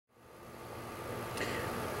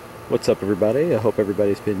What's up, everybody? I hope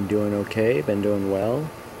everybody's been doing okay, been doing well.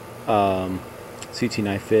 CT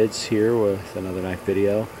Knife Vids here with another knife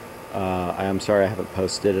video. I am sorry I haven't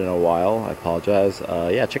posted in a while. I apologize.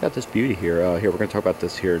 Yeah, check out this beauty here. Here, we're going to talk about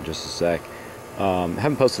this here in just a sec.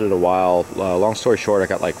 Haven't posted in a while. Long story short, I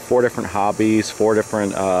got like 4 different hobbies, 4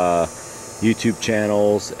 different YouTube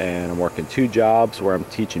channels, and I'm working 2 jobs where I'm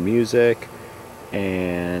teaching music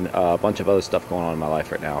and a bunch of other stuff going on in my life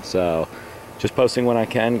right now. So just posting when I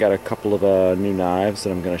can. Got a couple of new knives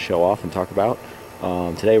that I'm going to show off and talk about.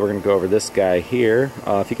 Today we're going to go over this guy here.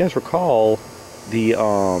 If you guys recall, the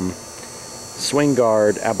swing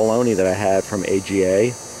guard Abalone that I had from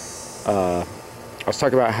AGA, I was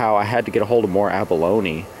talking about how I had to get a hold of more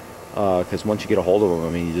Abalone, because once you get a hold of them,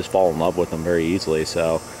 I mean, you just fall in love with them very easily.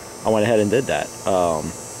 So I went ahead and did that.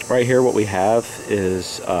 Right here what we have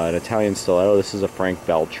is an Italian stiletto. This is a Frank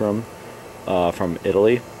Beltrame from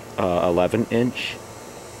Italy, 11-inch.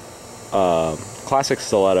 Classic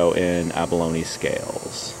stiletto in Abalone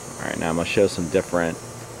scales. Alright, now I'm going to show some different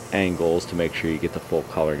angles to make sure you get the full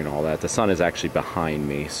coloring and all that. The sun is actually behind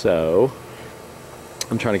me, so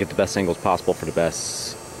I'm trying to get the best angles possible for the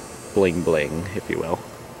best bling bling, if you will.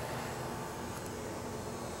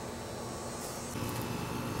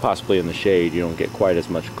 Possibly in the shade you don't get quite as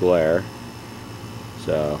much glare.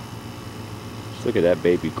 So just look at that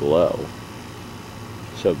baby glow.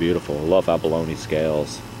 So beautiful. I love Abalone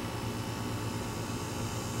scales.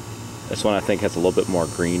 This one I think has a little bit more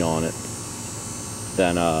green on it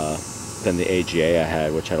than the AGA I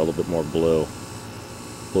had, which had a little bit more blue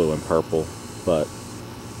and purple. But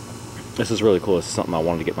this is really cool. This is something I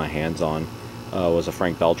wanted to get my hands on. Was a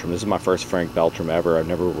Frank Beltrame. This is my first Frank Beltrame ever. I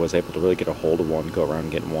never was able to really get a hold of one, go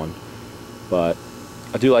around getting one, but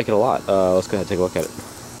I do like it a lot. Let's go ahead and take a look at it.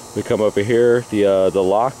 We come over here. The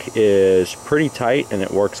lock is pretty tight and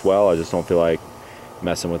it works well. I just don't feel like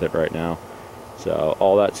messing with it right now. So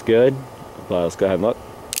all that's good. But let's go ahead and look.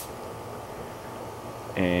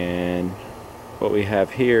 And what we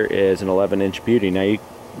have here is an 11-inch beauty. Now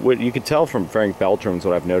what you can tell from Frank Beltrame's,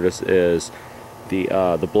 what I've noticed is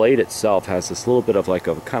the blade itself has this little bit of like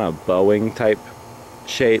a kind of bowing type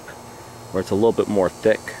shape, where it's a little bit more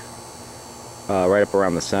thick right up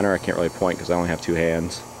around the center. I can't really point because I only have 2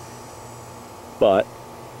 hands, but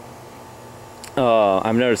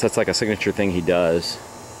I've noticed that's like a signature thing he does.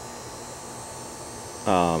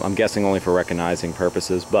 I'm guessing only for recognizing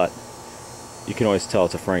purposes, but you can always tell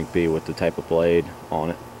it's a Frank B with the type of blade on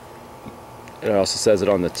it. It also says it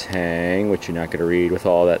on the tang, which you're not going to read with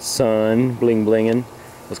all that sun bling blinging.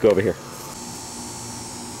 Let's go over here.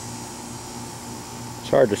 It's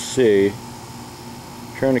hard to see.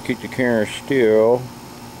 Trying to keep the camera still.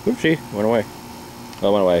 Oopsie, went away.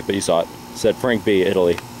 Well, it went away, but you saw it. It said Frank B,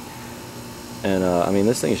 Italy. And I mean,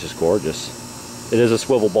 this thing is just gorgeous. It is a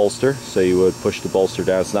swivel bolster, so you would push the bolster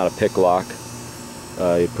down. It's not a pick lock.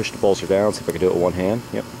 You push the bolster down. See if I can do it with one hand.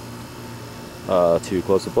 Yep. To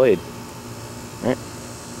close the blade. Alright.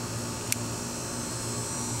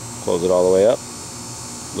 Close it all the way up.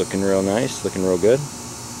 Looking real nice, looking real good.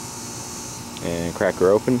 And crack her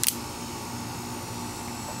open.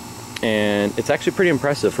 And it's actually pretty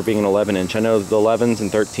impressive for being an 11-inch. I know the 11s and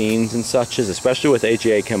 13s and such, especially with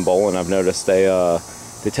AGA Kimbolin, I've noticed they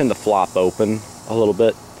tend to flop open a little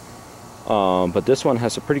bit. But this one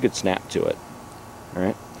has a pretty good snap to it.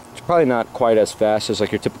 Alright. It's probably not quite as fast as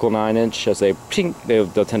like your typical 9-inch, as they'll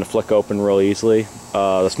tend to flick open real easily.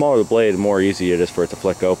 The smaller the blade, the more easy it is for it to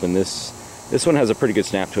flick open. This one has a pretty good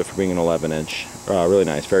snap to it for being an 11-inch. Really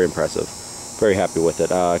nice, very impressive. Very happy with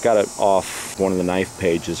it. I got it off one of the knife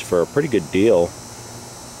pages for a pretty good deal.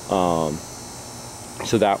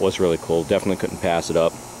 So that was really cool. Definitely couldn't pass it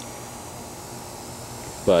up.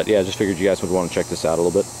 But yeah, I just figured you guys would want to check this out a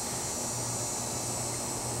little bit.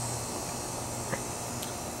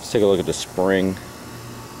 Let's take a look at the spring.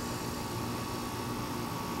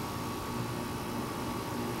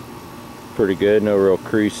 Pretty good, no real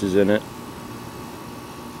creases in it.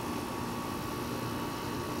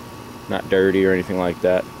 Not dirty or anything like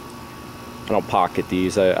that. I don't pocket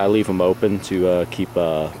these. I leave them open to keep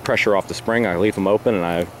pressure off the spring. I leave them open and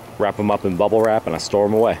I wrap them up in bubble wrap and I store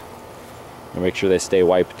them away. And make sure they stay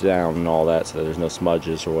wiped down and all that so that there's no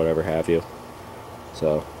smudges or whatever have you.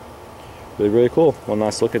 So really cool. One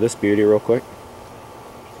nice look at this beauty real quick.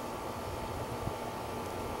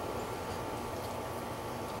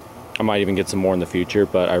 I might even get some more in the future,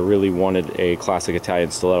 but I really wanted a classic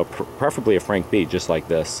Italian stiletto, preferably a Frank B, just like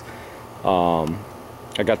this.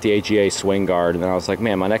 I got the AGA swing guard, and then I was like,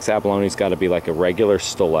 man, my next Abalone's got to be like a regular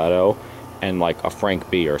stiletto and like a Frank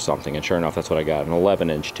B or something. And sure enough, that's what I got, an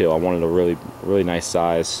 11-inch too. I wanted a really nice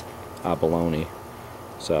size Abalone.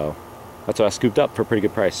 So that's what I scooped up for a pretty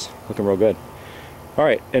good price. Looking real good. All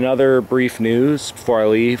right, in other brief news before I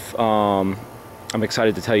leave, I'm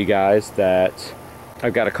excited to tell you guys that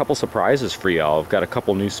I've got a couple surprises for y'all. I've got a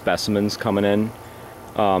couple new specimens coming in.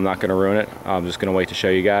 I'm not going to ruin it. I'm just going to wait to show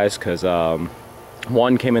you guys because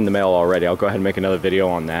one came in the mail already. I'll go ahead and make another video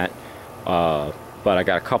on that. But I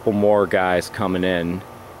got a couple more guys coming in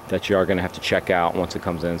that you are going to have to check out once it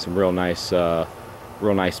comes in. Some real nice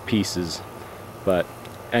pieces. But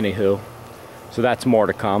anywho, so that's more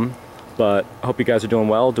to come. But I hope you guys are doing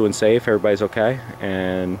well, doing safe, everybody's okay,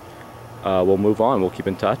 and we'll move on. We'll keep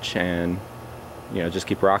in touch, and just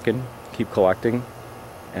keep rocking, keep collecting,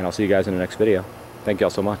 and I'll see you guys in the next video. Thank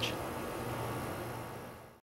y'all so much.